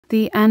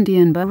The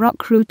Andean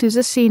Baroque Route is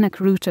a scenic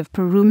route of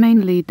Peru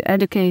mainly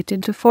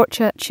dedicated to 4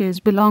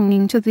 churches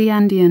belonging to the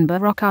Andean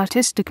Baroque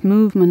artistic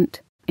movement,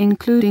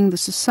 including the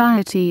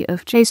Society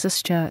of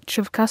Jesus Church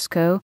of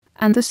Cusco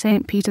and the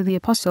St. Peter the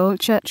Apostle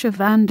Church of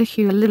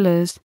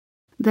Andahuaylillas.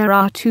 There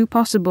are 2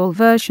 possible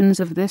versions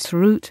of this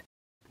route,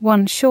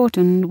 one short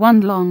and one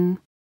long.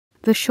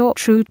 The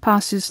short route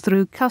passes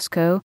through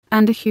Cusco,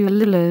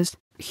 Andahuaylillas,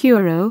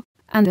 Huaro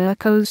and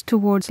Urcos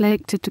towards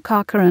Lake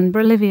Titicaca and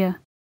Bolivia.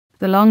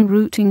 The long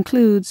route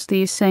includes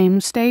these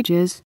same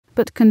stages,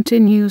 but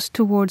continues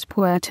towards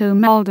Puerto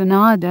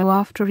Maldonado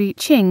after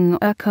reaching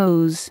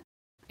Urcos.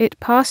 It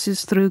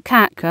passes through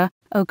Ccatcca,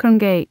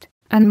 Ocongate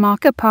and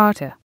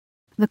Marcapata.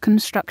 The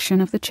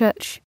construction of the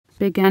church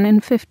began in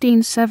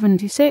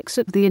 1576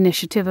 at the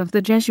initiative of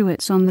the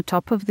Jesuits on the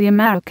top of the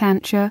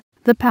Amarucancha,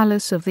 the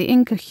palace of the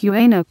Inca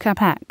Huayna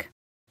Capac.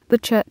 The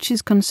church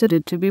is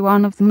considered to be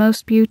one of the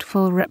most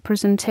beautiful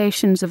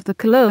representations of the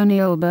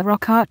colonial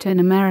Baroque art in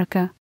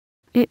America.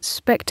 Its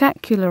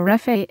spectacular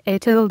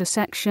façade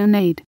section,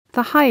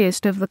 the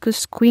highest of the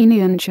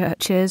Cusquenian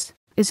churches,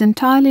 is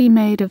entirely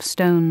made of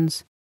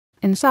stones.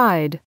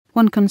 Inside,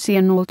 one can see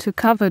an altar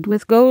covered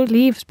with gold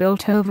leaves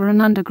built over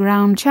an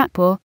underground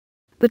chapel.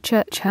 The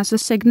church has a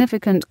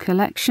significant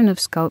collection of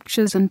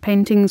sculptures and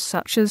paintings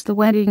such as the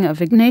wedding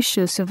of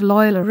Ignatius of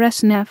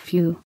Loyola's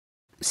nephew.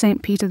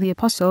 St. Peter the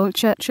Apostle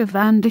Church of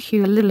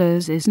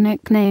Andahuaylillas is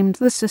nicknamed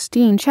the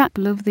Sistine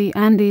Chapel of the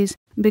Andes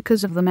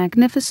because of the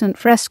magnificent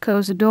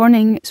frescoes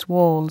adorning its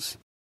walls.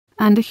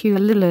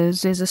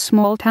 Andahuaylillas is a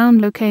small town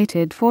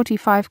located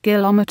 45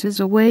 kilometers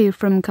away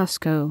from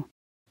Cusco.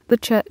 The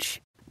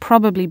church,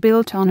 probably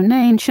built on an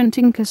ancient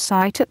Inca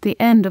site at the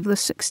end of the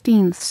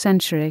 16th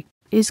century,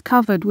 is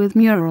covered with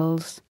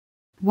murals.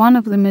 One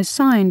of them is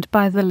signed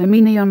by the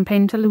Laminian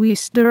painter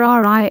Luis de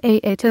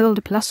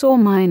Ria plus or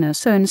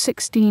minus in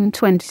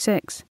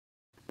 1626.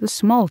 The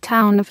small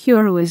town of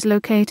Huaro is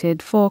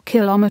located 4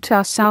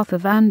 kilometers south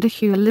of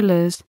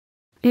Andahuaylillas.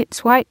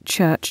 Its white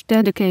church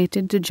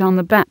dedicated to John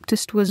the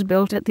Baptist was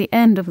built at the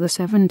end of the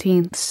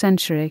 17th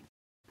century.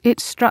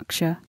 Its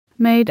structure,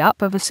 made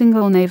up of a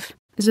single nave,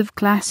 is of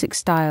classic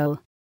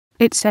style.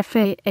 Its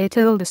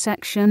façade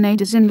section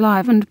is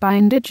enlivened by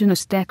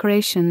indigenous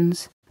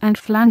decorations and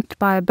flanked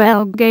by a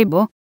bell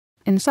gable.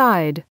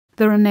 Inside,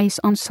 the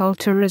Renaissance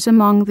altar is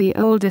among the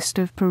oldest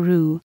of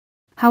Peru.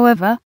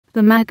 However,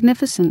 the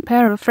magnificent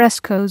pair of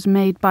frescoes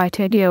made by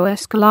Tadeo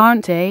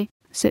Escalante,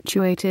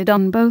 situated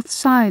on both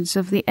sides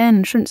of the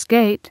entrance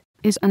gate,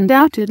 is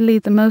undoubtedly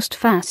the most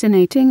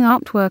fascinating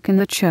artwork in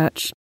the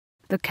church.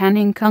 The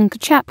Cusquenian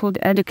chapel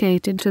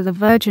dedicated to the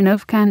Virgin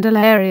of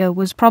Candelaria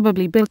was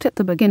probably built at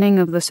the beginning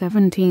of the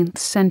 17th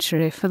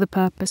century for the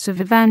purpose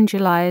of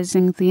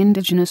evangelizing the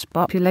indigenous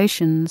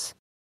populations.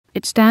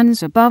 It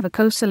stands above a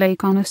coastal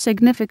lake on a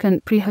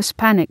significant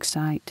pre-Hispanic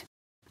site.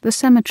 The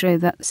cemetery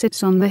that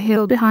sits on the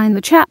hill behind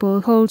the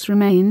chapel holds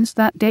remains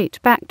that date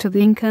back to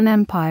the Incan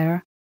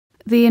Empire.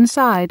 The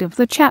inside of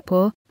the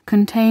chapel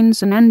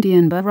contains an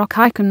Andean Baroque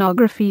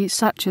iconography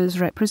such as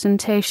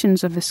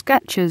representations of the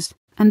sketches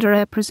and a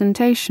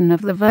representation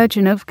of the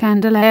Virgin of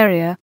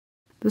Candelaria.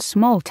 The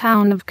small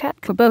town of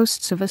Ccatcca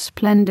boasts of a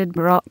splendid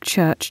Baroque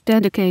church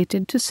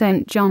dedicated to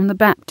St. John the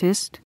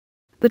Baptist.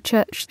 The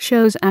church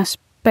shows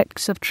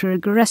aspects of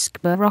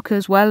Trigoresque Baroque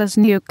as well as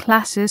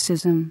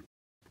Neoclassicism.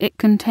 It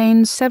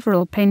contains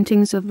several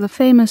paintings of the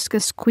famous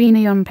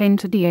Cusquenian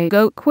painter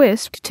Diego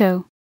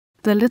Cusco.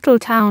 The little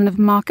town of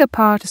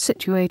Marcapata,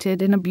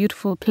 situated in a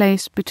beautiful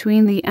place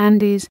between the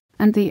Andes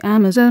and the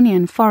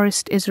Amazonian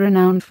forest, is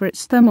renowned for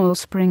its thermal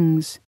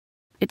springs.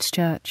 Its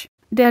church,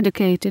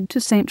 dedicated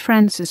to St.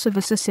 Francis of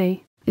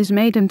Assisi, is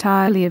made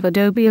entirely of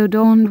adobe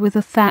adorned with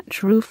a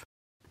thatch roof.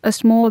 A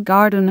small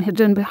garden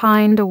hidden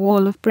behind a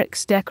wall of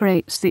bricks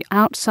decorates the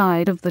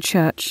outside of the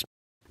church.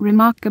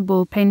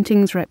 Remarkable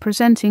paintings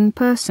representing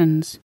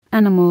persons,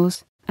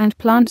 animals, and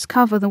plants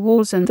cover the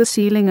walls and the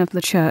ceiling of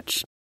the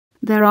church.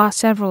 There are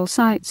several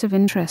sites of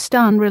interest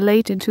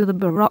unrelated to the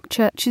Baroque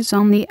churches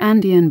on the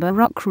Andean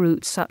Baroque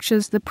Route, such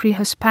as the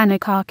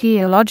pre-Hispanic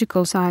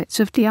archaeological sites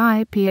of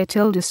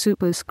Titicaca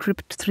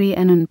superscript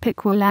 3N and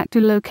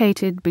Picualacta,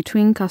 located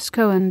between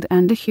Cusco and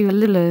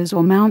Andahuaylillas,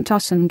 or Mount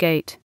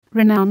Ocongate,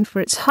 renowned for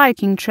its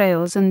hiking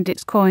trails and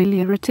its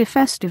Coilurity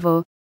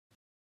festival.